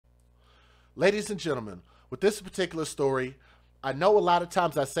Ladies and gentlemen, with this particular story, I know a lot of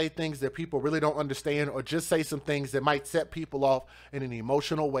times I say things that people really don't understand or just say some things that might set people off in an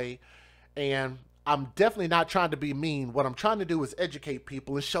emotional way. And I'm definitely not trying to be mean. What I'm trying to do is educate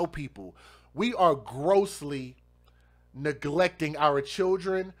people and show people we are grossly neglecting our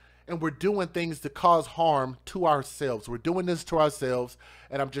children and we're doing things to cause harm to ourselves. We're doing this to ourselves,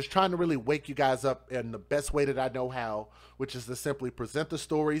 and I'm just trying to really wake you guys up in the best way that I know how, which is to simply present the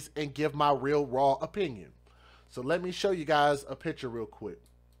stories and give my real raw opinion. So let me show you guys a picture real quick.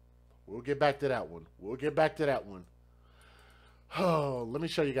 We'll get back to that one. We'll get back to that one. Oh, let me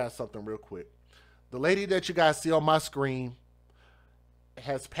show you guys something real quick. The lady that you guys see on my screen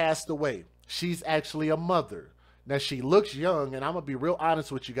has passed away. She's actually a mother. Now she looks young, and I'm gonna be real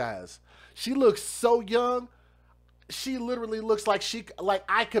honest with you guys. She looks so young. She literally looks like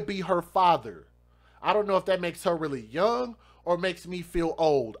I could be her father. I don't know if that makes her really young or makes me feel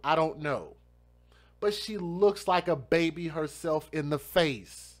old. I don't know. But she looks like a baby herself in the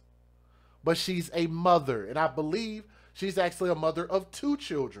face. But she's a mother, and I believe she's actually a mother of two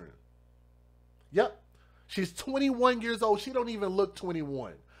children. Yep. She's 21 years old. She don't even look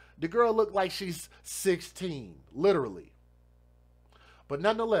 21. The girl looked like she's 16, literally. But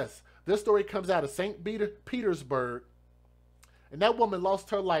nonetheless, this story comes out of St. Petersburg, and that woman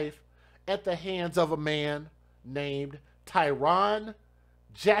lost her life at the hands of a man named Tyron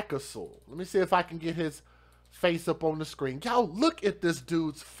Jackasol. Let me see if I can get his face up on the screen. Y'all look at this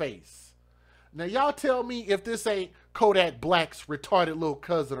dude's face. Now y'all tell me if this ain't Kodak Black's retarded little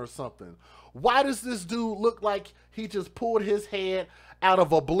cousin or something. Why does this dude look like he just pulled his head out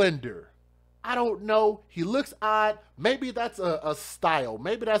of a blender? I don't know. He looks odd. Maybe that's a style.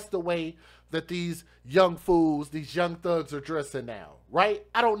 Maybe that's the way that these young fools, these young thugs are dressing now, right?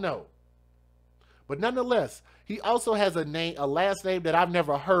 I don't know. But nonetheless, he also has a last name that I've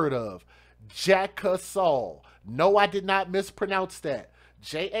never heard of. Jackasol. No, I did not mispronounce that.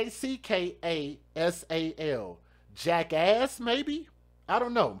 Jackasal. Jackass, maybe? I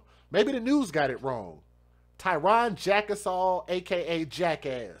don't know. Maybe the news got it wrong. Tyron Jackasol, a.k.a.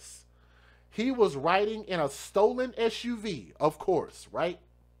 Jackass. He was riding in a stolen SUV, of course, right?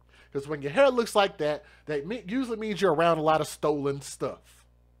 Because when your hair looks like that, that usually means you're around a lot of stolen stuff.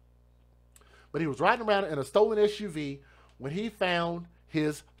 But he was riding around in a stolen SUV when he found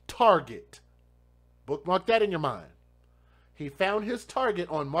his target. Bookmark that in your mind. He found his target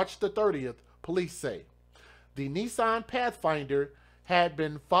on March the 30th, police say. The Nissan Pathfinder had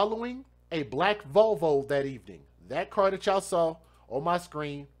been following a black Volvo that evening. That car that y'all saw on my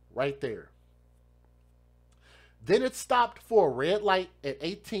screen right there. Then it stopped for a red light at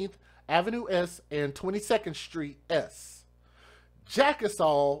 18th Avenue S and 22nd Street S.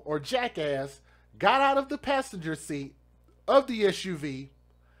 Jackasol, or Jackass, got out of the passenger seat of the SUV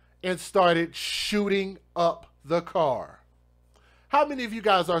and started shooting up the car. How many of you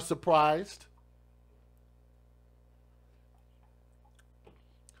guys are surprised?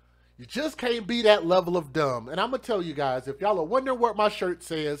 You just can't be that level of dumb. And I'm going to tell you guys, if y'all are wondering what my shirt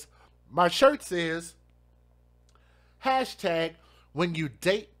says hashtag when you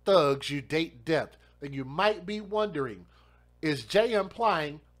date thugs, you date death. And you might be wondering, is Jay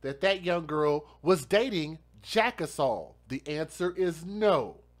implying that that young girl was dating Jackasol? The answer is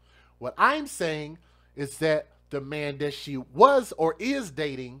no. What I'm saying is that the man that she was or is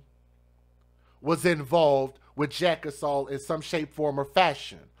dating was involved with Jackasol in some shape, form, or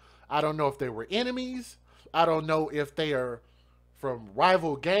fashion. I don't know if they were enemies. I don't know if they are from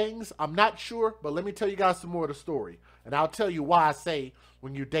rival gangs. I'm not sure, but let me tell you guys some more of the story. And I'll tell you why I say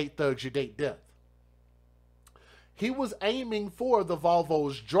when you date thugs, you date death. He was aiming for the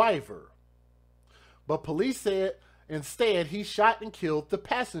Volvo's driver, but police said instead he shot and killed the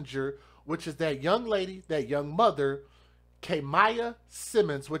passenger, which is that young lady, that young mother, Kamia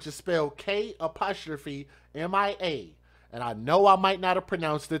Simmons, which is spelled K''Mia. And I know I might not have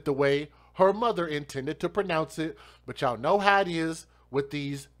pronounced it the way her mother intended to pronounce it, but y'all know how it is with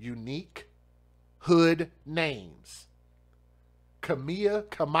these unique hood names.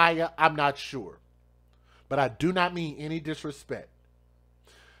 Kamia, I'm not sure. But I do not mean any disrespect.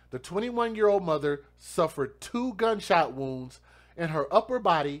 The 21-year-old mother suffered 2 gunshot wounds in her upper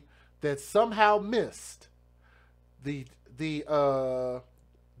body that somehow missed the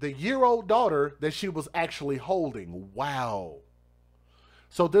year-old daughter that she was actually holding. Wow.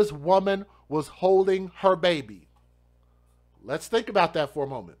 So this woman was holding her baby. Let's think about that for a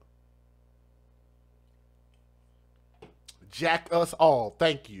moment. Jack us all.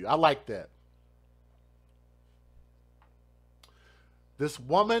 Thank you. I like that. This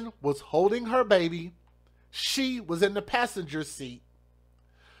woman was holding her baby. She was in the passenger seat.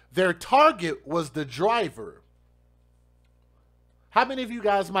 Their target was the driver. How many of you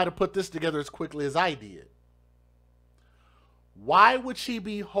guys might have put this together as quickly as I did? Why would she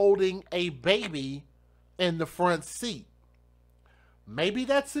be holding a baby in the front seat? Maybe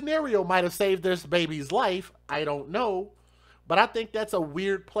that scenario might have saved this baby's life. I don't know. But I think that's a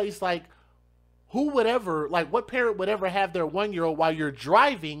weird place. Like, who would ever, like, what parent would ever have their 1-year-old while you're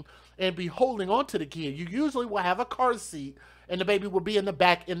driving and be holding on to the kid? You usually will have a car seat and the baby will be in the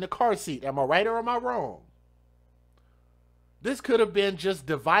back in the car seat. Am I right or am I wrong? This could have been just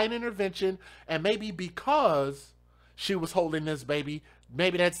divine intervention, and maybe because she was holding this baby,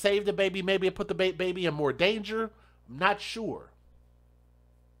 maybe that saved the baby, maybe it put the baby in more danger. I'm not sure.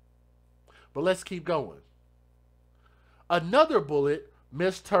 But let's keep going. Another bullet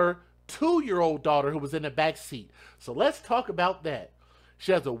missed her 2-year-old daughter who was in the back seat. So let's talk about that.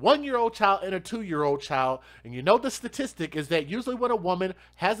 She has a 1-year-old child and a 2-year-old child. And you know the statistic is that usually when a woman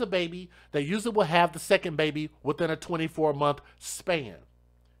has a baby, they usually will have the second baby within a 24-month span.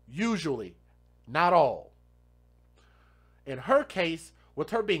 Usually, not all. In her case,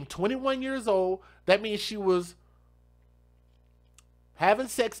 with her being 21 years old, that means she was having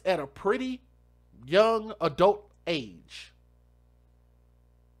sex at a pretty young adult age.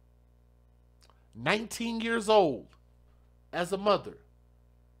 19 years old as a mother.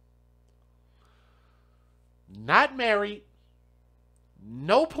 Not married.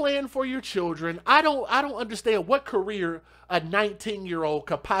 No plan for your children. I don't understand what career a 19-year-old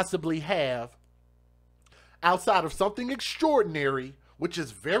could possibly have outside of something extraordinary, which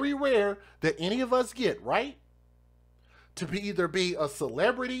is very rare that any of us get, right? To be either be a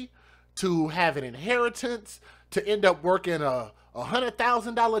celebrity, to have an inheritance, to end up working a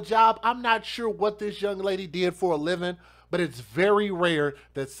 $100,000 job. I'm not sure what this young lady did for a living, but it's very rare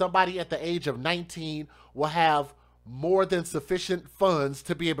that somebody at the age of 19 will have more than sufficient funds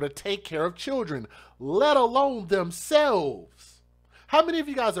to be able to take care of children, let alone themselves. How many of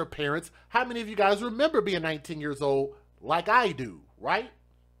you guys are parents? How many of you guys remember being 19 years old like I do, right?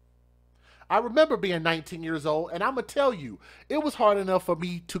 I remember being 19 years old, and I'm going to tell you, it was hard enough for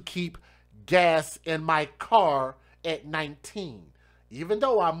me to keep gas in my car at 19, even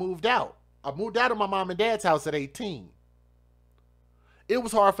though I moved out. I moved out of my mom and dad's house at 18. It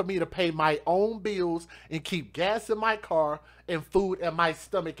was hard for me to pay my own bills and keep gas in my car and food in my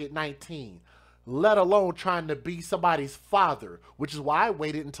stomach at 19, let alone trying to be somebody's father, which is why I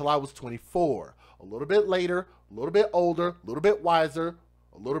waited until I was 24. A little bit later, a little bit older, a little bit wiser,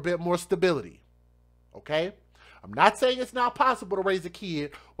 a little bit more stability. Okay? I'm not saying it's not possible to raise a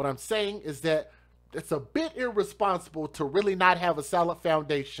kid. What I'm saying is that it's a bit irresponsible to really not have a solid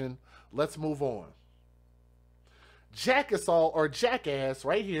foundation. Let's move on. Jack us all, or jackass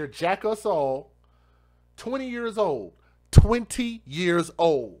right here, Jack us all, 20 years old. 20 years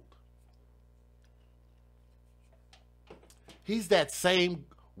old. He's that same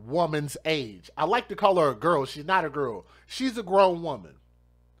woman's age. I like to call her a girl. She's not a girl. She's a grown woman.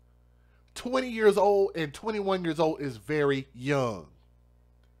 20 years old and 21 years old is very young.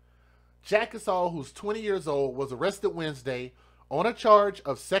 Jack Gasol, who's 20 years old, was arrested Wednesday on a charge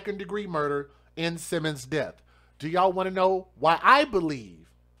of second-degree murder in Simmons' death. Do y'all want to know why I believe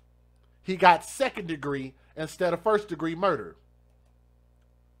he got second-degree instead of first-degree murder?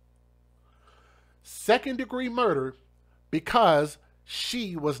 Second-degree murder because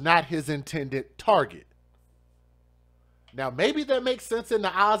she was not his intended target. Now, maybe that makes sense in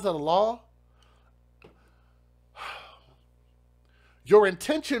the eyes of the law. Your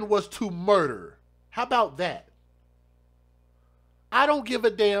intention was to murder. How about that? I don't give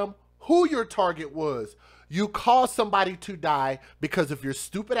a damn who your target was. You caused somebody to die because of your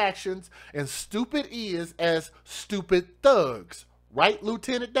stupid actions, and stupid is as stupid thugs. Right,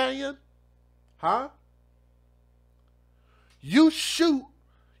 Lieutenant Dan? Huh? You shoot,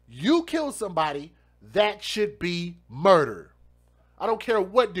 you kill somebody, that should be murder. I don't care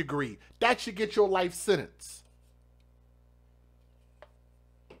what degree. That should get your life sentence.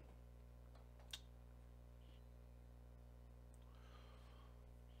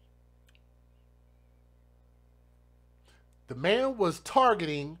 The man was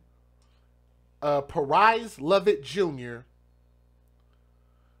targeting Parise Lovett Jr.,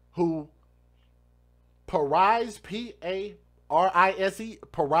 who Parise, P-A-R-I-S-E,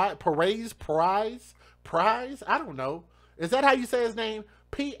 Parise, I don't know. Is that how you say his name?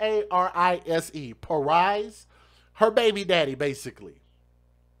 P-A-R-I-S-E, Parise, her baby daddy, basically.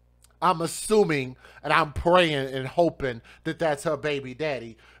 I'm assuming and I'm praying and hoping that that's her baby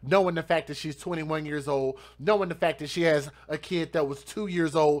daddy, knowing the fact that she's 21 years old, knowing the fact that she has a kid that was 2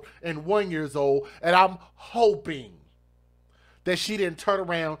 years old and 1 year old, and I'm hoping that she didn't turn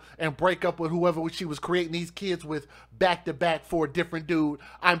around and break up with whoever she was creating these kids with back to back for a different dude.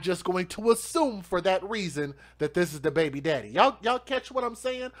 I'm just going to assume for that reason that this is the baby daddy. Y'all catch what I'm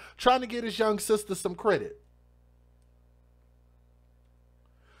saying? Trying to get his young sister some credit.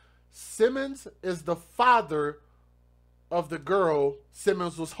 Simmons is the father of the girl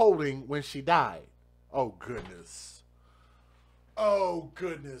Simmons was holding when she died. Oh, goodness. Oh,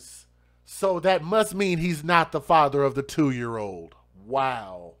 goodness. So that must mean he's not the father of the 2-year-old.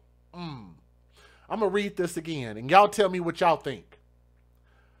 Wow. I'm going to read this again, and y'all tell me what y'all think.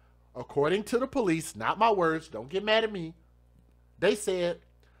 According to the police, not my words, don't get mad at me, they said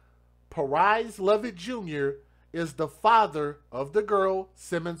Parise Lovett Jr. is the father of the girl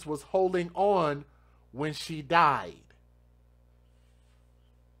Simmons was holding on when she died.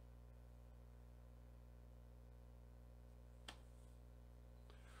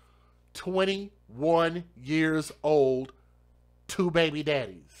 "21 years old, 2 baby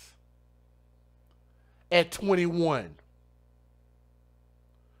daddies. At 21.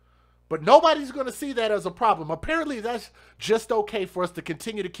 But nobody's going to see that as a problem. Apparently, that's just okay for us to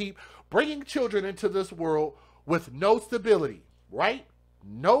continue to keep bringing children into this world with no stability, right?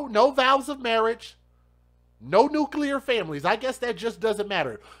 No vows of marriage, no nuclear families. I guess that just doesn't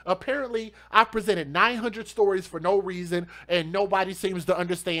matter. Apparently, I presented 900 stories for no reason, and nobody seems to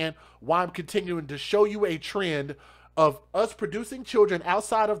understand why I'm continuing to show you a trend of us producing children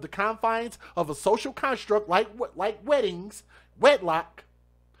outside of the confines of a social construct like weddings, wedlock.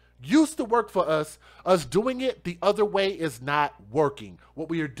 Used to work for us. Us doing it the other way is not working. What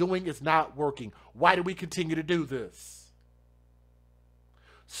we are doing is not working. Why do we continue to do this?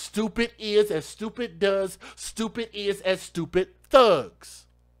 Stupid is as stupid does. Stupid is as stupid thugs.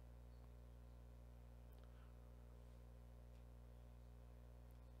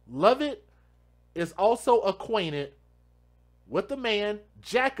 Lovett is also acquainted with the man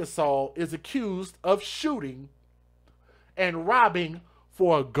Jack Assault is accused of shooting and robbing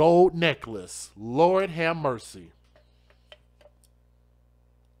for a gold necklace. Lord have mercy.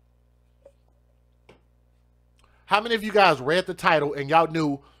 How many of you guys read the title and y'all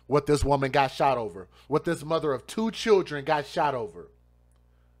knew what this woman got shot over? What this mother of 2 children got shot over?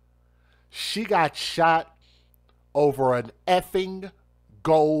 She got shot over an effing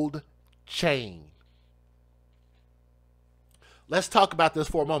gold chain. Let's talk about this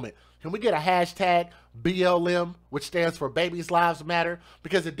for a moment. Can we get a hashtag BLM, which stands for Babies Lives Matter?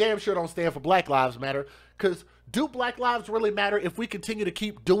 Because it damn sure don't stand for Black Lives Matter. Because do Black lives really matter if we continue to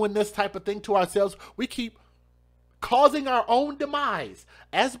keep doing this type of thing to ourselves? We keep causing our own demise.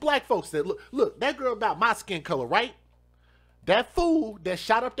 As black folks said, look, that girl about my skin color, right? That fool that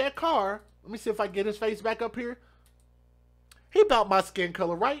shot up that car, let me see if I can get his face back up here. He about my skin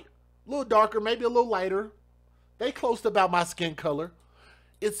color, right? A little darker, maybe a little lighter. They close to about my skin color.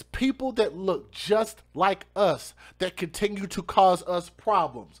 It's people that look just like us that continue to cause us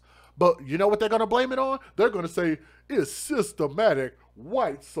problems. But you know what they're going to blame it on? They're going to say, it's systematic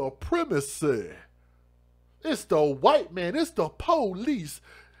white supremacy. It's the white man. It's the police.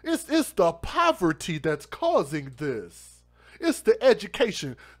 It's the poverty that's causing this. It's the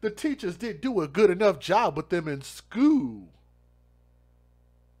education. The teachers didn't do a good enough job with them in school.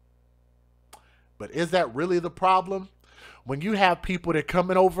 But is that really the problem? When you have people that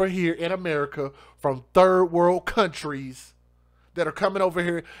coming over here in America from third world countries that are coming over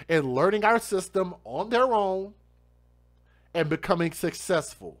here and learning our system on their own and becoming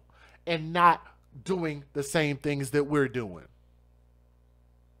successful and not doing the same things that we're doing.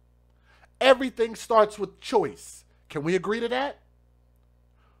 Everything starts with choice. Can we agree to that?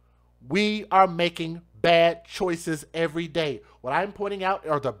 We are making bad choices every day. What I'm pointing out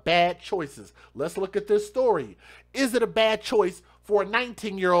are the bad choices. Let's look at this story. Is it a bad choice for a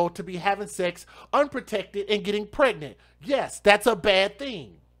 19-year-old to be having sex unprotected and getting pregnant? Yes, that's a bad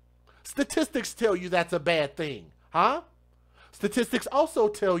thing. Statistics tell you that's a bad thing, huh? Statistics also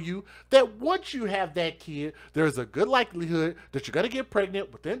tell you that once you have that kid, there's a good likelihood that you're going to get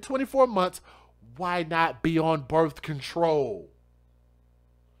pregnant within 24 months. Why not be on birth control?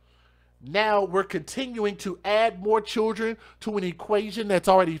 Now we're continuing to add more children to an equation that's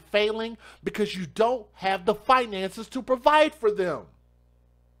already failing because you don't have the finances to provide for them.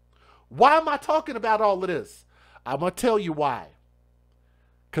 Why am I talking about all of this? I'm going to tell you why.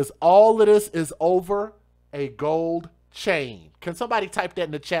 Because all of this is over a gold chain. Can somebody type that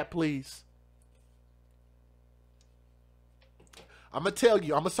in the chat, please? I'm going to tell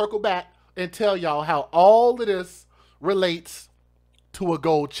you, I'm going to circle back and tell y'all how all of this relates to a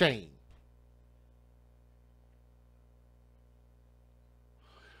gold chain.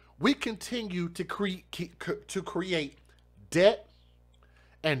 We continue to create debt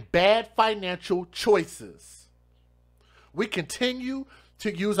and bad financial choices. We continue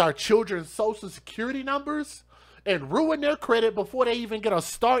to use our children's social security numbers and ruin their credit before they even get a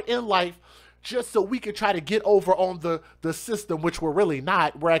start in life, just so we can try to get over on the system, which we're really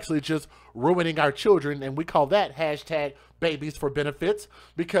not. We're actually just ruining our children, and we call that hashtag babies for benefits,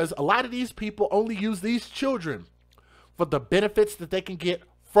 because a lot of these people only use these children for the benefits that they can get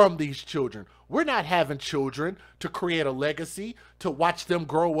from these children. We're not having children to create a legacy, to watch them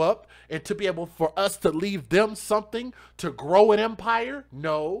grow up, and to be able for us to leave them something to grow an empire.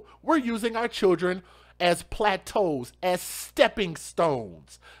 No, we're using our children as plateaus, as stepping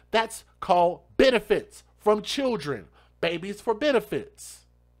stones. That's called benefits from children, babies for benefits.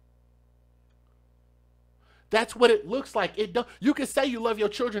 That's what it looks like. You can say you love your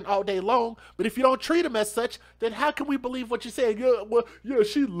children all day long, but if you don't treat them as such, then how can we believe what you say? Yeah, well, yeah,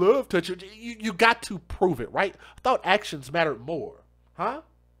 she loved her children. You got to prove it, right? I thought actions mattered more, huh?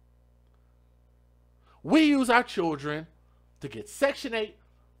 We use our children to get Section 8,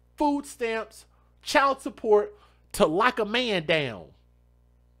 food stamps, child support, to lock a man down.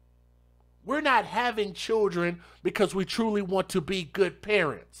 We're not having children because we truly want to be good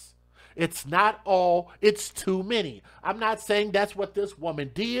parents. It's not all, it's too many. I'm not saying that's what this woman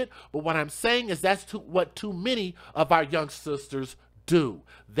did, but what I'm saying is that's what too many of our young sisters do.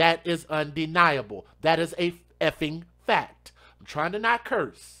 That is undeniable. That is a effing fact. I'm trying to not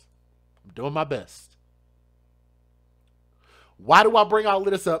curse. I'm doing my best. Why do I bring all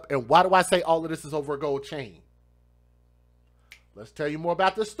of this up, and why do I say all of this is over a gold chain? Let's tell you more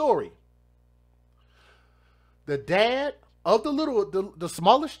about this story. The dad of the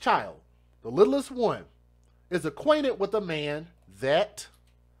smallest child, the littlest one, is acquainted with a man that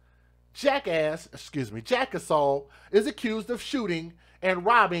Jackasol is accused of shooting and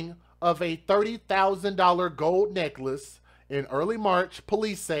robbing of a $30,000 gold necklace in early March,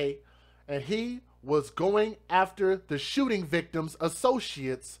 police say, and he was going after the shooting victim's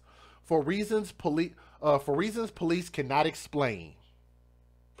associates for reasons police cannot explain.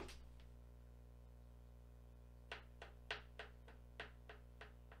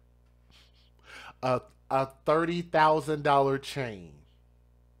 A $30,000 chain.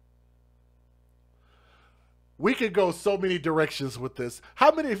 We could go so many directions with this.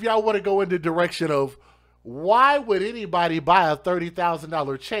 How many of y'all want to go in the direction of why would anybody buy a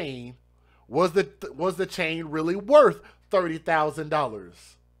 $30,000 chain? Was the chain really worth $30,000?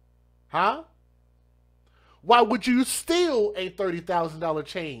 Huh? Why would you steal a $30,000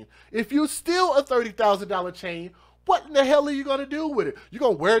 chain? If you steal a $30,000 chain, what in the hell are you going to do with it? You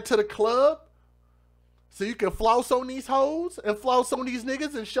going to wear it to the club so you can floss on these hoes and floss on these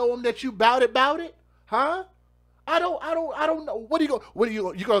niggas and show them that you bout it? Huh? I don't know.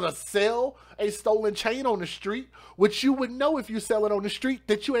 You going to sell a stolen chain on the street, which you would know if you sell it on the street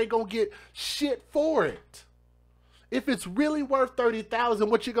that you ain't going to get shit for it. If it's really worth $30,000,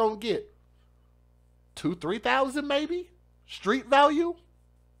 what you going to get? $2,000-$3,000 maybe? Street value?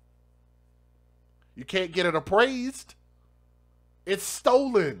 You can't get it appraised. It's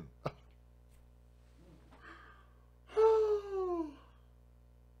stolen.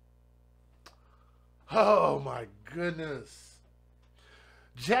 Oh my goodness.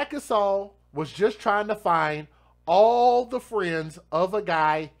 Jackasol was just trying to find all the friends of a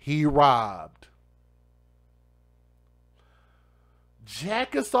guy he robbed.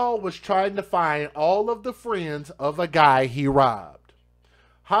 Jackasol was trying to find all of the friends of a guy he robbed.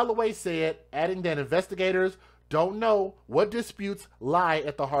 Holloway said, adding that investigators don't know what disputes lie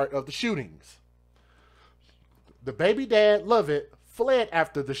at the heart of the shootings. The baby dad, Lovett, fled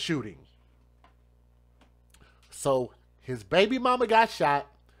after the shooting. So his baby mama got shot,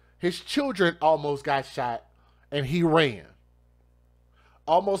 his children almost got shot, and he ran.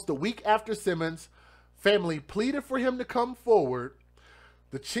 Almost a week after Simmons' family pleaded for him to come forward,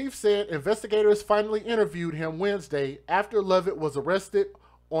 the chief said investigators finally interviewed him Wednesday after Lovett was arrested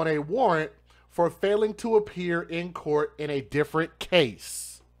on a warrant for failing to appear in court in a different case.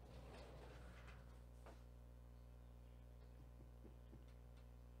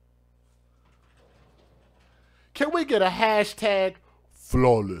 Can we get a hashtag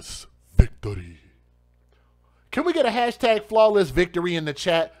flawless victory? Can we get a hashtag flawless victory in the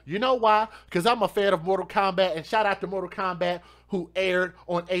chat? You know why? Because I'm a fan of Mortal Kombat, and shout out to Mortal Kombat, who aired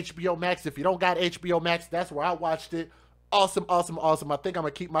on HBO Max. If you don't got HBO Max, that's where I watched it. Awesome, awesome, awesome. I think I'm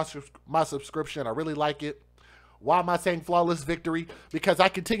going to keep my subscription. I really like it. Why am I saying flawless victory? Because I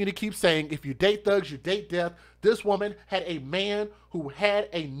continue to keep saying, if you date thugs, you date death. This woman had a man who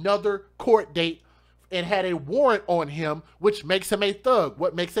had another court date and had a warrant on him, which makes him a thug.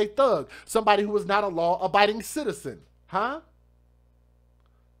 What makes a thug? Somebody who is not a law-abiding citizen. Huh?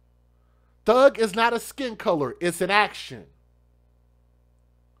 Thug is not a skin color, it's an action.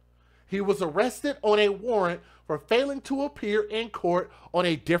 He was arrested on a warrant for failing to appear in court on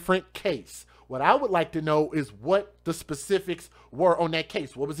a different case. What I would like to know is what the specifics were on that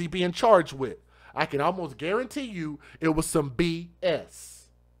case. What was he being charged with? I can almost guarantee you it was some BS.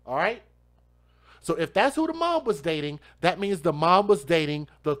 All right? So if that's who the mom was dating, that means the mom was dating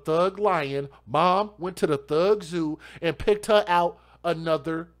the thug lion. Mom went to the thug zoo and picked her out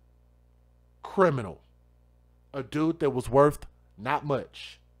another criminal. A dude that was worth not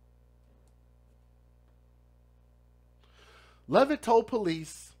much. Levitt told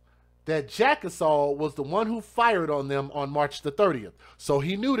police that Jackasol was the one who fired on them on March the 30th. So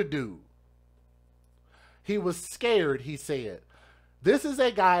he knew the dude. He was scared, he said. This is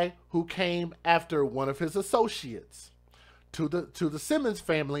a guy who came after one of his associates. To the Simmons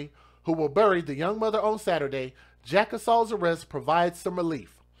family, who will bury the young mother on Saturday, Jackasol's arrest provides some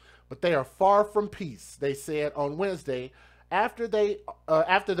relief. But they are far from peace, they said on Wednesday after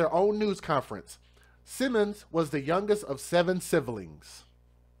their own news conference. Simmons was the youngest of 7 siblings.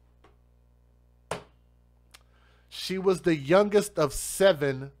 She was the youngest of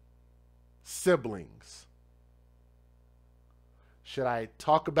 7 siblings. Should I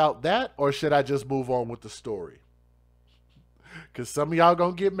talk about that or should I just move on with the story? Because some of y'all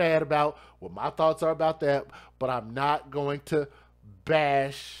going to get mad about what my thoughts are about that, but I'm not going to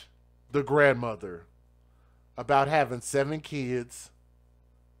bash the grandmother about having 7 kids,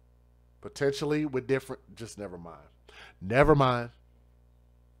 potentially with different, just never mind. Never mind.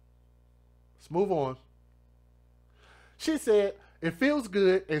 Let's move on. She said it feels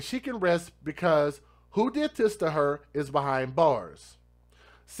good and she can rest because who did this to her is behind bars,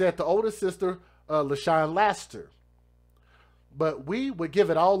 said the older sister, LaShawn Laster. But we would give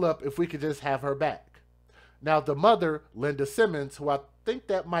it all up if we could just have her back. Now, the mother, Linda Simmons, who I think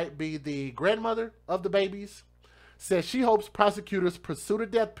that might be the grandmother of the babies, says she hopes prosecutors pursue the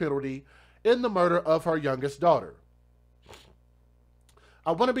death penalty in the murder of her youngest daughter.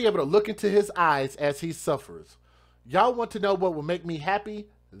 I want to be able to look into his eyes as he suffers. Y'all want to know what will make me happy?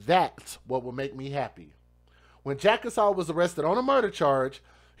 That's what will make me happy. When Jackasol was arrested on a murder charge,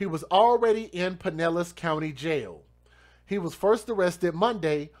 he was already in Pinellas County Jail. He was first arrested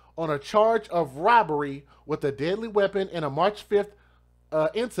Monday on a charge of robbery with a deadly weapon in a March 5th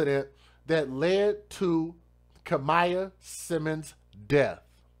incident that led to Kamaya Simmons' death.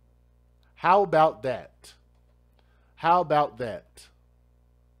 How about that? How about that?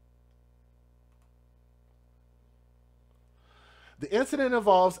 The incident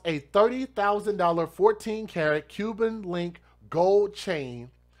involves a $30,000 14-karat Cuban link gold chain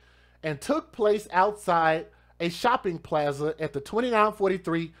and took place outside a shopping plaza at the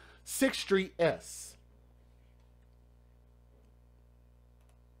 2943 6th Street S.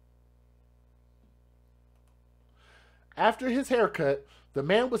 After his haircut, the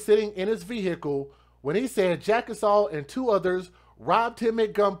man was sitting in his vehicle when he said Jackasol and 2 others robbed him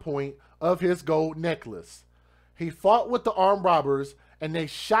at gunpoint of his gold necklace. He fought with the armed robbers and they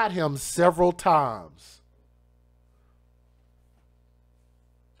shot him several times.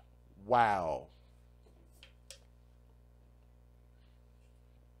 Wow.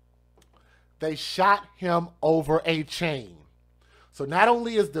 They shot him over a chain. So not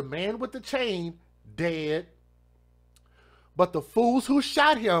only is the man with the chain dead, but the fools who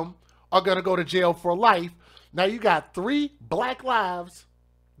shot him are going to go to jail for life. Now you got 3 black lives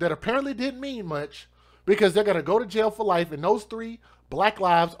that apparently didn't mean much because they're going to go to jail for life, and those 3 black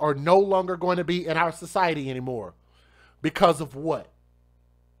lives are no longer going to be in our society anymore. Because of what?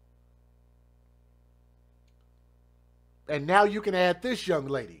 And now you can add this young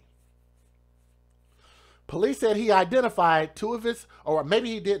lady. Police said he identified 2 of his, or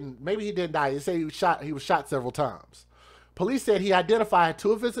maybe he didn't die. They say he was shot several times. Police said he identified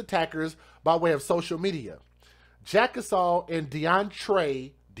 2 of his attackers by way of social media. Jackasol and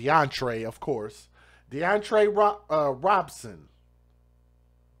DeAndre, of course, DeAndre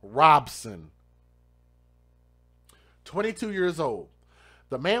Robson, 22 years old.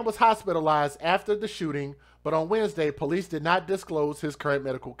 The man was hospitalized after the shooting, but on Wednesday, police did not disclose his current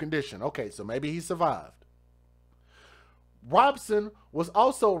medical condition. Okay, so maybe he survived. Robson was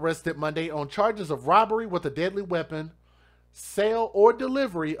also arrested Monday on charges of robbery with a deadly weapon, sale or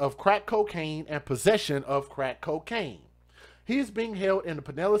delivery of crack cocaine, and possession of crack cocaine. He is being held in the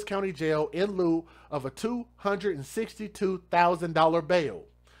Pinellas County Jail in lieu of a $262,000 bail.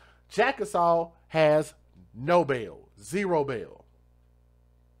 Jackasol has no bail, 0 bail.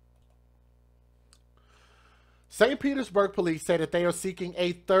 St. Petersburg police say that they are seeking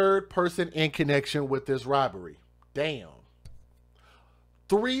a 3rd person in connection with this robbery. Damn.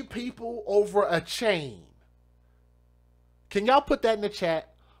 3 people over a chain. Can y'all put that in the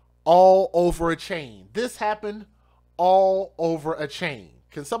chat? All over a chain. This happened all over a chain.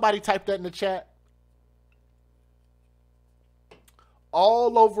 Can somebody type that in the chat?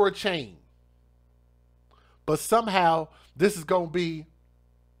 All over a chain. But somehow this is going to be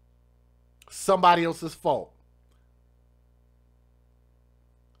somebody else's fault.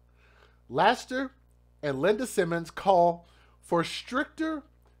 Laster and Linda Simmons call for stricter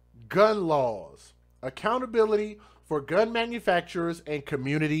gun laws, accountability for gun manufacturers, and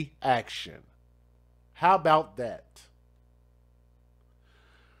community action. How about that?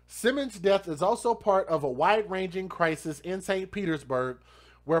 Simmons' death is also part of a wide-ranging crisis in St. Petersburg,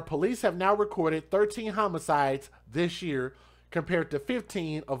 where police have now recorded 13 homicides this year compared to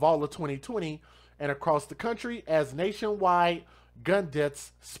 15 of all of 2020, and across the country as nationwide gun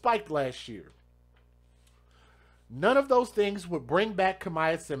deaths spiked last year. None of those things would bring back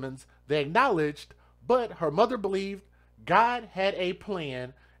Kamiah Simmons, they acknowledged, but her mother believed God had a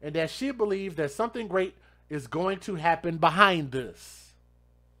plan and that she believed that something great is going to happen behind this.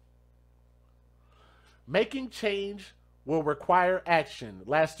 Making change will require action,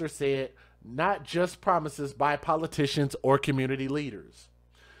 Laster said, not just promises by politicians or community leaders.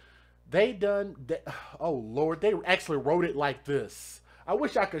 Oh Lord, they actually wrote it like this. I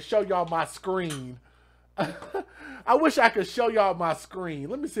wish I could show y'all my screen. I wish I could show y'all my screen.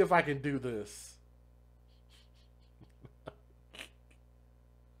 Let me see if I can do this.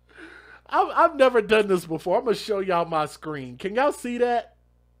 I've never done this before. I'm going to show y'all my screen. Can y'all see that?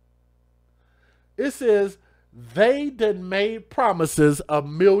 It says, they done made promises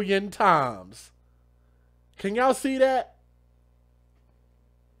 1,000,000 times. Can y'all see that?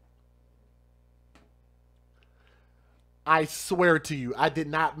 I swear to you, I did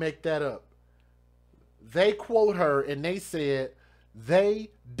not make that up. They quote her and they said, they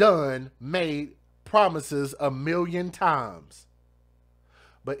done made promises 1,000,000 times.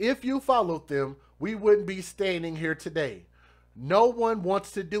 But if you followed them, we wouldn't be standing here today. No one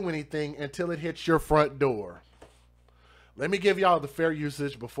wants to do anything until it hits your front door. Let me give y'all the fair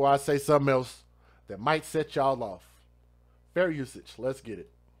usage before I say something else that might set y'all off. Fair usage. Let's get it.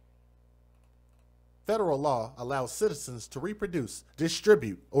 Federal law allows citizens to reproduce,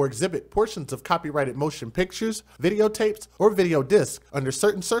 distribute, or exhibit portions of copyrighted motion pictures, videotapes, or video discs under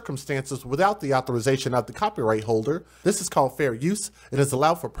certain circumstances without the authorization of the copyright holder. This is called fair use and is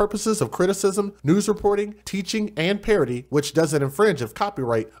allowed for purposes of criticism, news reporting, teaching, and parody, which doesn't infringe of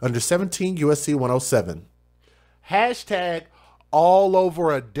copyright under 17 U.S.C. 107. Hashtag all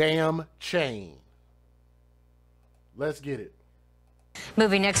over a damn chain. Let's get it.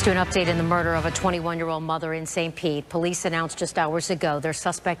 Moving next to an update in the murder of a 21-year-old mother in St. Pete. Police announced just hours ago their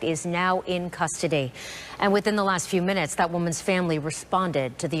suspect is now in custody. And within the last few minutes, that woman's family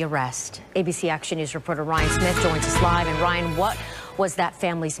responded to the arrest. ABC Action News reporter Ryan Smith joins us live. And Ryan, what was that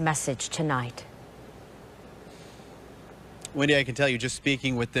family's message tonight? Wendy, I can tell you, just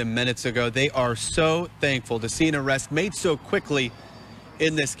speaking with them minutes ago, they are so thankful to see an arrest made so quickly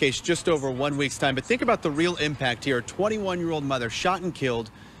in this case, just over 1 week's time. But think about the real impact here. A 21-year-old mother shot and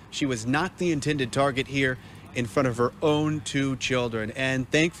killed. She was not the intended target here in front of her own 2 children. And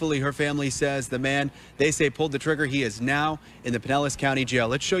thankfully, her family says the man they say pulled the trigger. He is now in the Pinellas County Jail.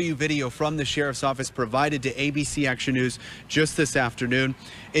 Let's show you video from the sheriff's office provided to ABC Action News just this afternoon.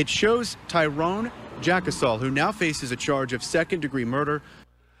 It shows Tyrone Jackasol, who now faces a charge of second-degree murder.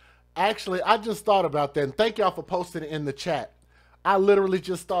 Actually, I just thought about that, and thank y'all for posting it in the chat. I literally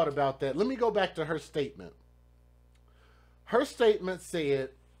just thought about that. Let me go back to her statement. Her statement said,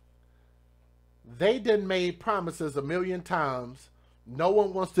 they done made promises 1,000,000 times. No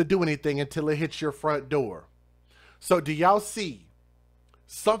one wants to do anything until it hits your front door. So do y'all see?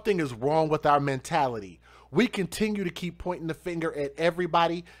 Something is wrong with our mentality. We continue to keep pointing the finger at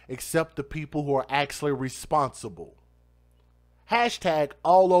everybody except the people who are actually responsible. Hashtag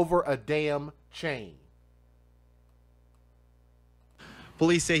all over a damn chain.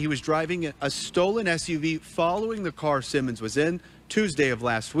 Police say he was driving a stolen SUV following the car Simmons was in Tuesday of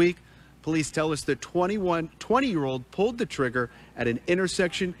last week. Police tell us the 20-year-old pulled the trigger at an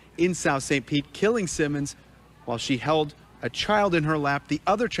intersection in South St. Pete, killing Simmons while she held a child in her lap. The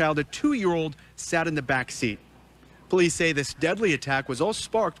other child, a 2-year-old, sat in the back seat. Police say this deadly attack was all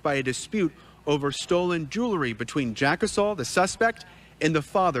sparked by a dispute over stolen jewelry between Jackasol, the suspect, and the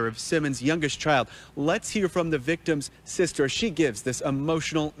father of Simmons' youngest child. Let's hear from the victim's sister. She gives this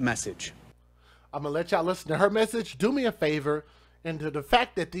emotional message. I'm going to let y'all listen to her message. Do me a favor. And to the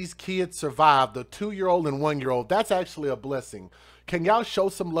fact that these kids survived, the 2-year-old and 1-year-old, that's actually a blessing. Can y'all show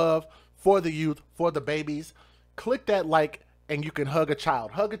some love for the youth, for the babies? click that like and you can hug a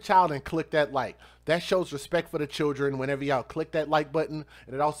child. Hug a child and click that like. That shows respect for the children whenever y'all click that like button,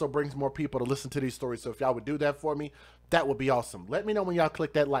 and it also brings more people to listen to these stories. So if y'all would do that for me, that would be awesome. Let me know when y'all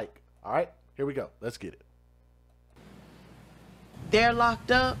click that like. All right, here we go. Let's get it. They're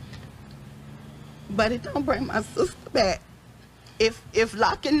locked up, but it don't bring my sister back. If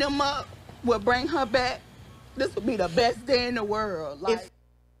locking them up will bring her back, this would be the best day in the world. Like,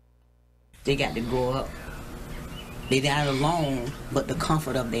 they got to grow up. They died alone, but the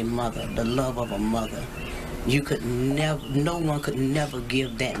comfort of their mother, the love of a mother, you could never, no one could never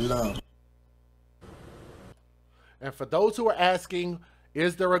give that love. And for those who are asking,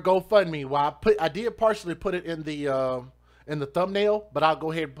 is there a GoFundMe? Well, I did partially put it in the thumbnail, but I'll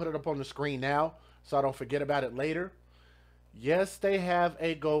go ahead and put it up on the screen now so I don't forget about it later. Yes, they have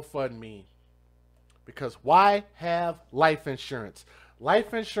a GoFundMe. Because why have life insurance?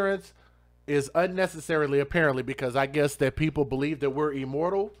 Life insurance is unnecessarily, apparently, because I guess that people believe that we're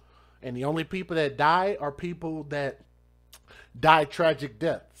immortal, and the only people that die are people that die tragic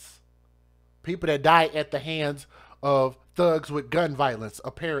deaths. People that die at the hands of thugs with gun violence,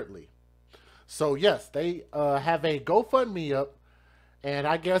 apparently. So yes, they have a GoFundMe up, and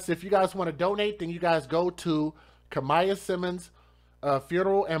I guess if you guys want to donate, then you guys go to Kamiah Simmons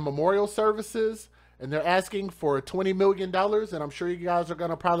Funeral and Memorial Services, and they're asking for $20 million, and I'm sure you guys are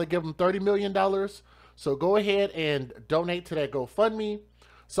going to probably give them $30 million. So go ahead and donate to that GoFundMe.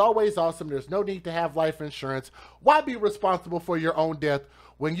 It's always awesome. There's no need to have life insurance. Why be responsible for your own death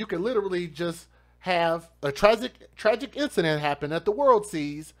when you can literally just have a tragic incident happen that the world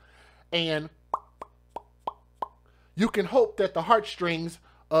sees, and you can hope that the heartstrings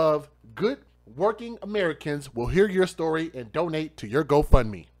of good working Americans will hear your story and donate to your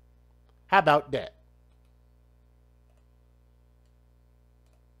GoFundMe. How about that?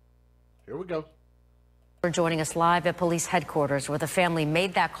 Here we go. For joining us live at police headquarters where the family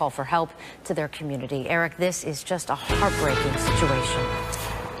made that call for help to their community. Eric, this is just a heartbreaking situation.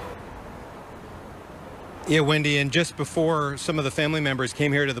 Yeah, Wendy, and just before some of the family members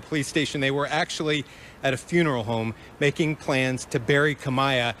came here to the police station, they were actually at a funeral home making plans to bury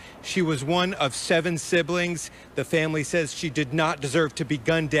Kamiah. She was one of 7 siblings. The family says she did not deserve to be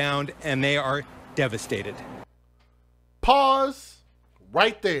gunned down, and they are devastated. Pause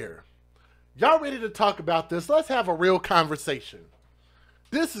right there. Y'all ready to talk about this? Let's have a real conversation.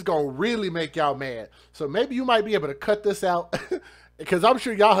 This is going to really make y'all mad. So maybe you might be able to cut this out because I'm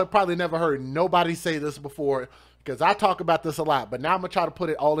sure y'all have probably never heard nobody say this before because I talk about this a lot. But now I'm going to try to put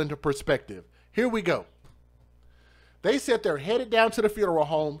it all into perspective. Here we go. They said they're headed down to the funeral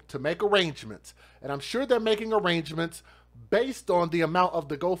home to make arrangements. And I'm sure they're making arrangements based on the amount of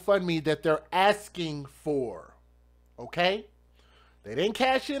the GoFundMe that they're asking for. Okay? They didn't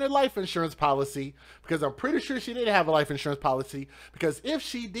cash in a life insurance policy because I'm pretty sure she didn't have a life insurance policy, because if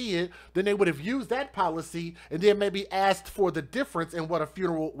she did, then they would have used that policy and then maybe asked for the difference in what a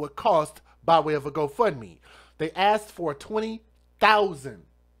funeral would cost by way of a GoFundMe. They asked for a $20,000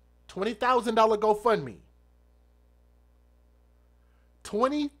 GoFundMe.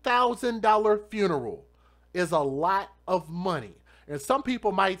 $20,000 funeral is a lot of money. And some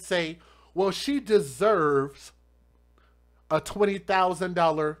people might say, well, she deserves a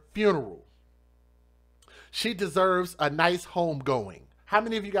 $20,000 funeral. She deserves a nice homegoing. How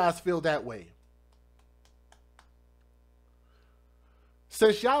many of you guys feel that way?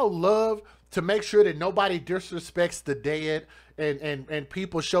 Since y'all love to make sure that nobody disrespects the dead and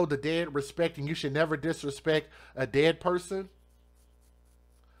people show the dead respect, and you should never disrespect a dead person,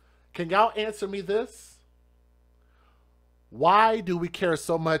 can y'all answer me this? Why do we care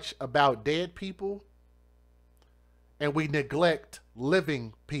so much about dead people and we neglect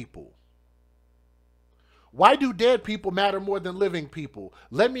living people? Why do dead people matter more than living people?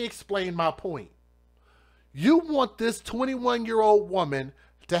 Let me explain my point. You want this 21-year-old woman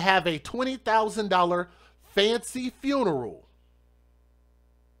to have a $20,000 fancy funeral,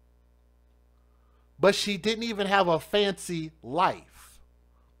 but she didn't even have a fancy life.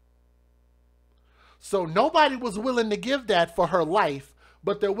 So nobody was willing to give that for her life,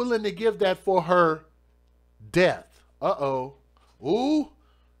 but they're willing to give that for her death. Uh-oh. Ooh,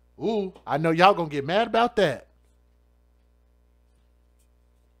 I know y'all gonna get mad about that.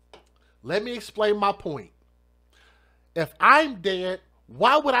 Let me explain my point. If I'm dead,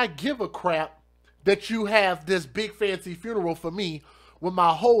 why would I give a crap that you have this big fancy funeral for me when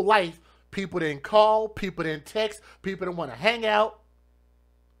my whole life people didn't call, people didn't text, people didn't want to hang out?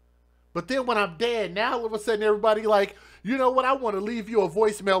 But then when I'm dead, now all of a sudden everybody like, you know what? I want to leave you a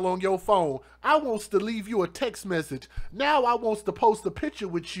voicemail on your phone. I wants to leave you a text message. Now I wants to post a picture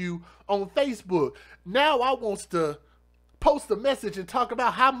with you on Facebook. Now I wants to post a message and talk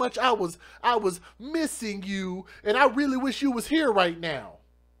about how much I was missing you, and I really wish you was here right now.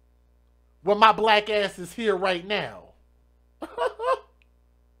 Well, my black ass is here right now.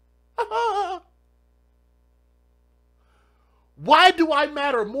 Why do I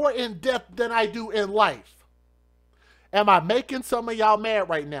matter more in death than I do in life? Am I making some of y'all mad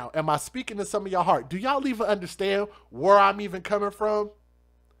right now? Am I speaking to some of y'all heart? Do y'all even understand where I'm even coming from?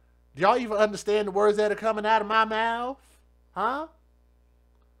 Do y'all even understand the words that are coming out of my mouth? Huh?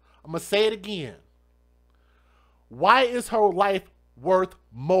 I'm going to say it again. Why is her life worth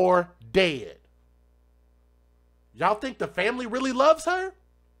more dead? Y'all think the family really loves her?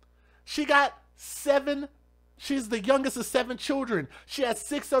 She's the youngest of 7 children. She has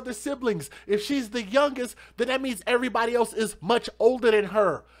 6 other siblings. If she's the youngest, then that means everybody else is much older than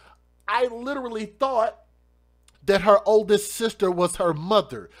her. I literally thought that her oldest sister was her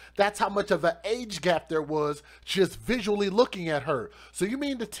mother. That's how much of an age gap there was just visually looking at her. So you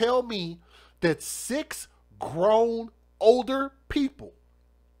mean to tell me that 6 grown older people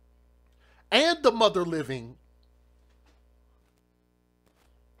and the mother living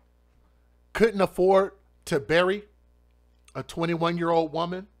couldn't afford to bury a 21-year-old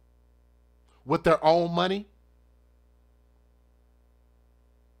woman with their own money?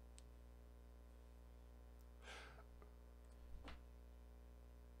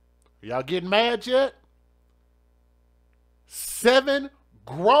 Y'all getting mad yet? 7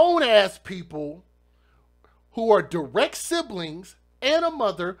 grown-ass people who are direct siblings and a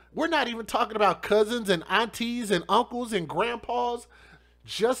mother. We're not even talking about cousins and aunties and uncles and grandpas.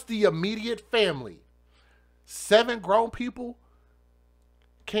 Just the immediate family. 7 grown people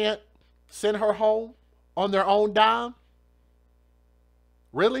can't send her home on their own dime?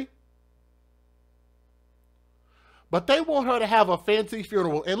 Really? But they want her to have a fancy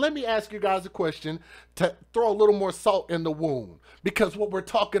funeral. And let me ask you guys a question to throw a little more salt in the wound, because what we're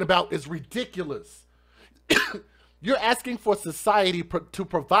talking about is ridiculous. You're asking for society to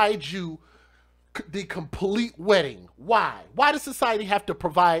provide you the complete wedding. Why? Why does society have to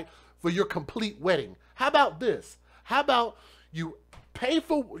provide for your complete wedding? How about this? How about you pay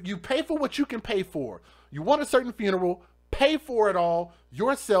for what you can pay for? You want a certain funeral, pay for it all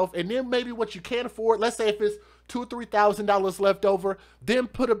yourself, and then maybe what you can't afford, let's say if it's $2,000 or $3,000 left over, then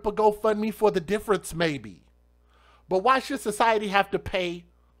put up a GoFundMe for the difference maybe. But why should society have to pay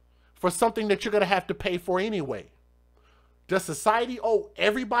for something that you're going to have to pay for anyway? Does society owe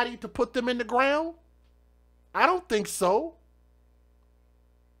everybody to put them in the ground? I don't think so.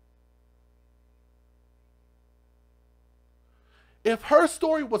 If her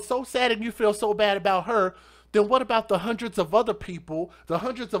story was so sad and you feel so bad about her, then what about the hundreds of other people, the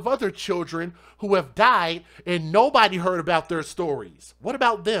hundreds of other children who have died and nobody heard about their stories? What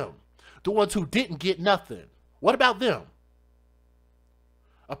about them? The ones who didn't get nothing. What about them?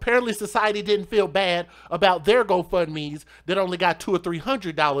 Apparently society didn't feel bad about their GoFundMes that only got $200 or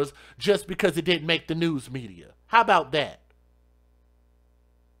 $300 just because it didn't make the news media. How about that?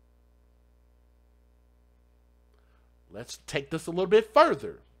 Let's take this a little bit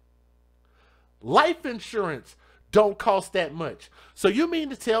further. Life insurance don't cost that much. So you mean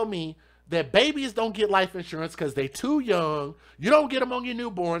to tell me that babies don't get life insurance because they're too young? You don't get them on your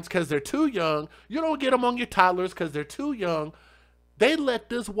newborns because they're too young. You don't get them on your toddlers because they're too young. They let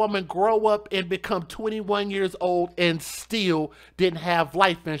this woman grow up and become 21 years old and still didn't have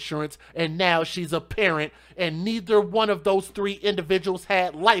life insurance, and now she's a parent, and neither one of those 3 individuals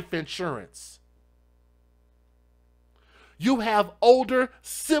had life insurance. You have older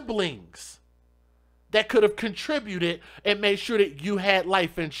siblings that could have contributed and made sure that you had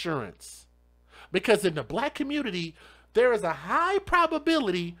life insurance. Because in the black community, there is a high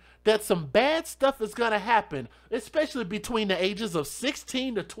probability that some bad stuff is going to happen, especially between the ages of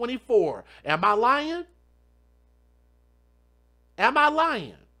 16 to 24. Am I lying? Am I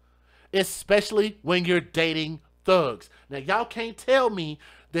lying? Especially when you're dating thugs. Now, y'all can't tell me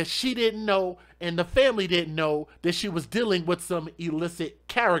that she didn't know and the family didn't know that she was dealing with some illicit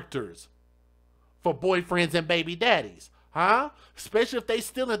characters for boyfriends and baby daddies. Huh? Especially if they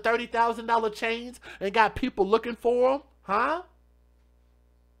stealing $30,000 chains and got people looking for them. Huh?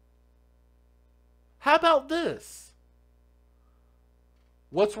 How about this?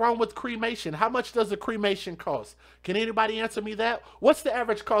 What's wrong with cremation? How much does a cremation cost? Can anybody answer me that? What's the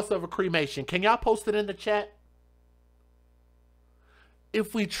average cost of a cremation? Can y'all post it in the chat?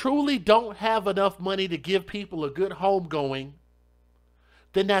 If we truly don't have enough money to give people a good home going,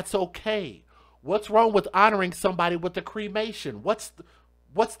 then that's okay. What's wrong with honoring somebody with a cremation? What's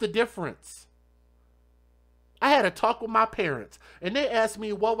the difference? I had a talk with my parents, and they asked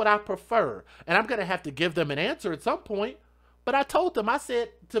me what would I prefer, and I'm going to have to give them an answer at some point. But I told them, I said,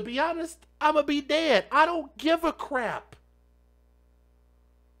 to be honest, I'm going to be dead. I don't give a crap.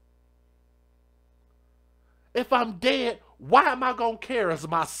 If I'm dead, why am I going to care? Is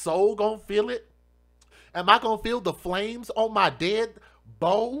my soul going to feel it? Am I going to feel the flames on my dead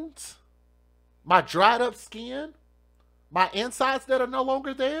bones? My dried up skin? My insides that are no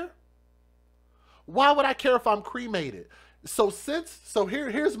longer there? Why would I care if I'm cremated? So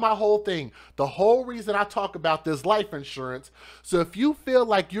here's my whole thing. The whole reason I talk about this life insurance. So if you feel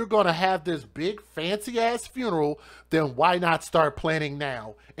like you're going to have this big fancy ass funeral, then why not start planning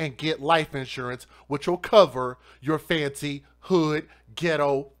now and get life insurance, which will cover your fancy hood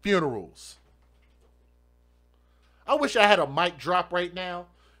ghetto funerals. I wish I had a mic drop right now.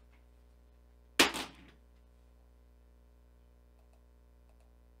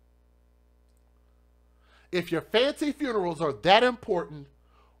 If your fancy funerals are that important,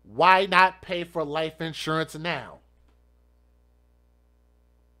 why not pay for life insurance now?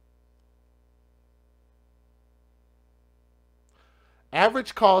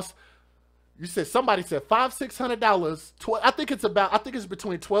 Average cost, you said, somebody said $500-600. I think it's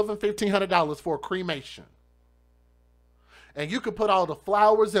between $1,200 and $1,500 for a cremation. And you can put all the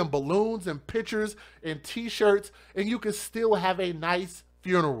flowers and balloons and pictures and t-shirts, and you can still have a nice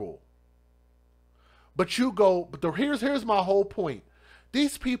funeral. But here's my whole point.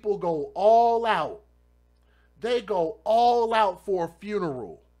 These people go all out. They go all out for a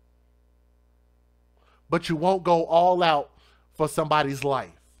funeral. But you won't go all out for somebody's life.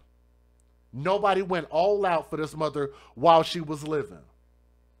 Nobody went all out for this mother while she was living.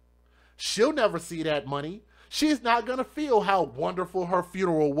 She'll never see that money. She's not going to feel how wonderful her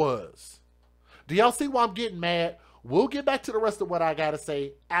funeral was. Do y'all see why I'm getting mad? We'll get back to the rest of what I got to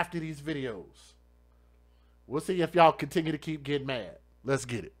say after these videos. We'll see if y'all continue to keep getting mad. Let's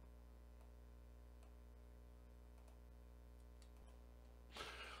get it.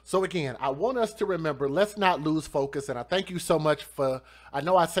 So again, I want us to remember, let's not lose focus. And I thank you so much for, I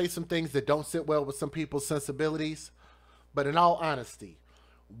know I say some things that don't sit well with some people's sensibilities, but in all honesty,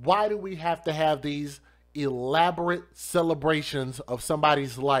 why do we have to have these elaborate celebrations of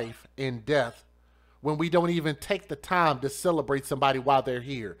somebody's life and death when we don't even take the time to celebrate somebody while they're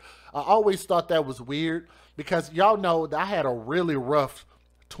here? I always thought that was weird because y'all know that I had a really rough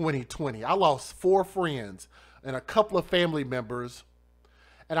 2020. I lost 4 friends and a couple of family members.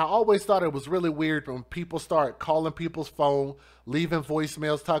 And I always thought it was really weird when people start calling people's phone, leaving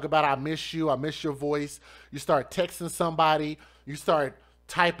voicemails, talk about, I miss you, I miss your voice. You start texting somebody, you start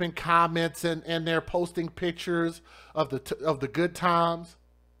typing comments and they're posting pictures of the good times.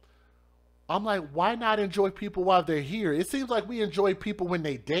 I'm like, why not enjoy people while they're here? It seems like we enjoy people when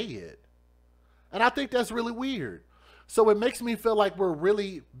they dead. And I think that's really weird. So it makes me feel like we're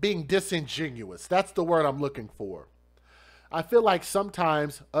really being disingenuous. That's the word I'm looking for. I feel like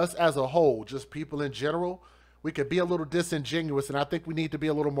sometimes us as a whole, just people in general, we could be a little disingenuous. And I think we need to be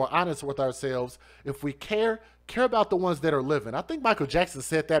a little more honest with ourselves. If we care about the ones that are living. I think Michael Jackson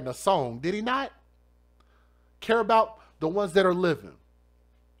said that in a song, did he not? Care about the ones that are living.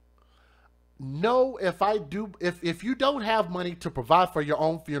 No, if you don't have money to provide for your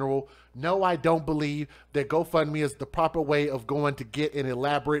own funeral, no, I don't believe that GoFundMe is the proper way of going to get an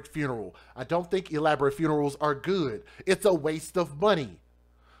elaborate funeral. I don't think elaborate funerals are good. It's a waste of money.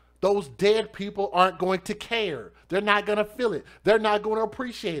 Those dead people aren't going to care. They're not going to feel it. They're not going to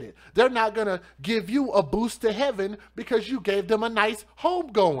appreciate it. They're not going to give you a boost to heaven because you gave them a nice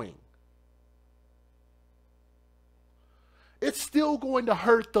homegoing. It's still going to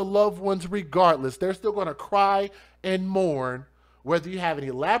hurt the loved ones regardless. They're still going to cry and mourn, whether you have an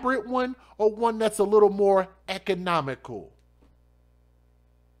elaborate one or one that's a little more economical.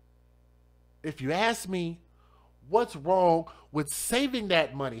 If you ask me, what's wrong with saving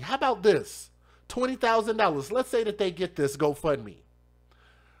that money? How about this? $20,000. Let's say that they get this GoFundMe.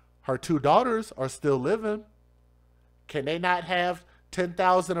 Her 2 daughters are still living. Can they not have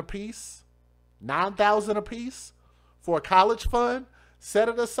 $10,000 apiece? $9,000 apiece? For a college fund? Set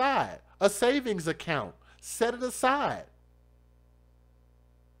it aside. A savings account. Set it aside.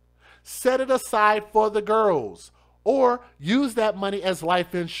 Set it aside for the girls. Or use that money as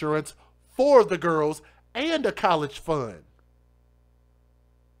life insurance for the girls and a college fund.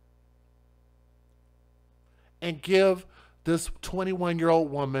 And give this 21-year-old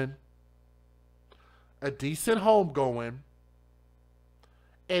woman a decent homegoing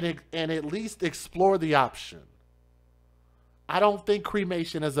and at least explore the option. I don't think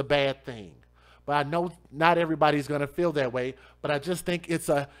cremation is a bad thing. But I know not everybody's going to feel that way. But I just think it's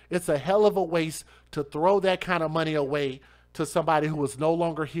a hell of a waste to throw that kind of money away to somebody who is no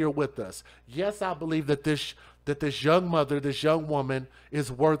longer here with us. Yes, I believe that this young mother, this young woman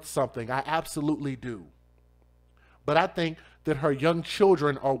is worth something. I absolutely do. But I think that her young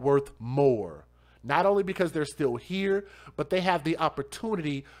children are worth more. Not only because they're still here, but they have the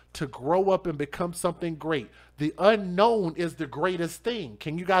opportunity to grow up and become something great. The unknown is the greatest thing.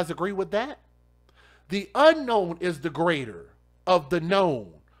 Can you guys agree with that? The unknown is the greater of the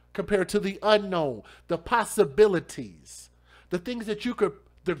known compared to the unknown, the possibilities, the things that you could,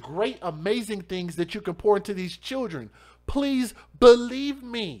 the great, amazing things that you can pour into these children. Please believe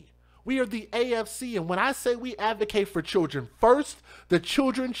me. We are the AFC, and when I say we advocate for children first, the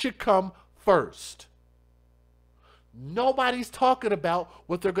children should come first. Nobody's talking about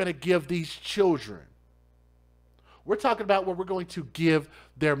what they're going to give these children. We're talking about what we're going to give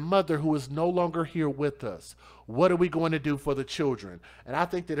their mother who is no longer here with us. What are we going to do for the children? And I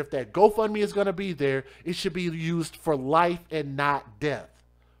think that if that GoFundMe is going to be there, it should be used for life and not death.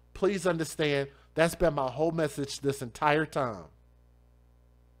 Please understand, that's been my whole message this entire time.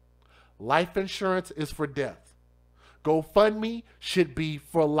 Life insurance is for death. GoFundMe should be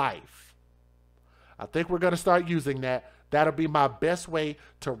for life. I think we're going to start using that. That'll be my best way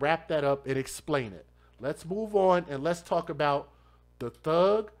to wrap that up and explain it. Let's move on and let's talk about the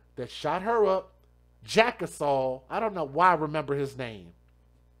thug that shot her up, Jackasol. I don't know why I remember his name.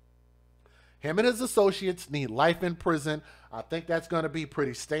 Him and his associates need life in prison. I think that's going to be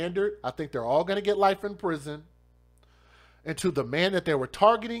pretty standard. I think they're all going to get life in prison. And to the man that they were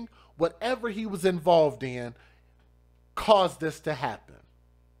targeting, whatever he was involved in caused this to happen.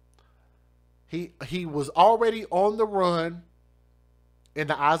 He was already on the run in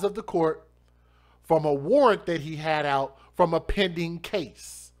the eyes of the court from a warrant that he had out from a pending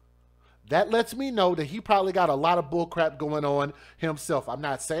case. That lets me know that he probably got a lot of bullcrap going on himself. I'm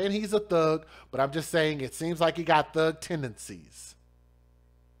not saying he's a thug, but I'm just saying it seems like he got thug tendencies.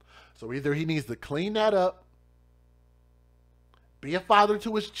 So either he needs to clean that up, be a father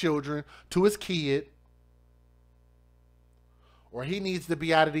to his children, to his kid, or he needs to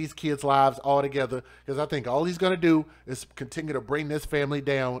be out of these kids' lives altogether, because I think all he's going to do is continue to bring this family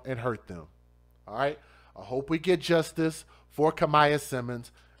down and hurt them. All right? I hope we get justice for Kamiah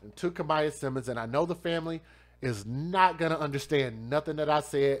Simmons and to Kamiah Simmons, and I know the family is not going to understand nothing that I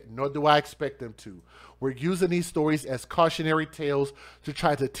said, nor do I expect them to. We're using these stories as cautionary tales to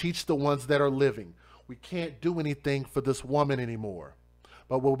try to teach the ones that are living. We can't do anything for this woman anymore.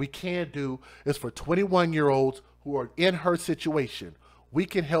 But what we can do is for 21-year-olds who are in her situation, we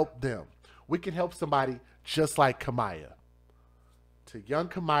can help them. We can help somebody just like Kamiah. To young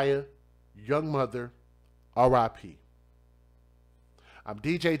Kamiah, young mother, R.I.P. I'm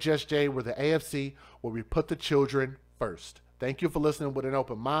DJ Just Jay. We're the AFC, where we put the children first. Thank you for listening with an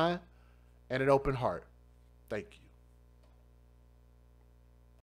open mind and an open heart. Thank you.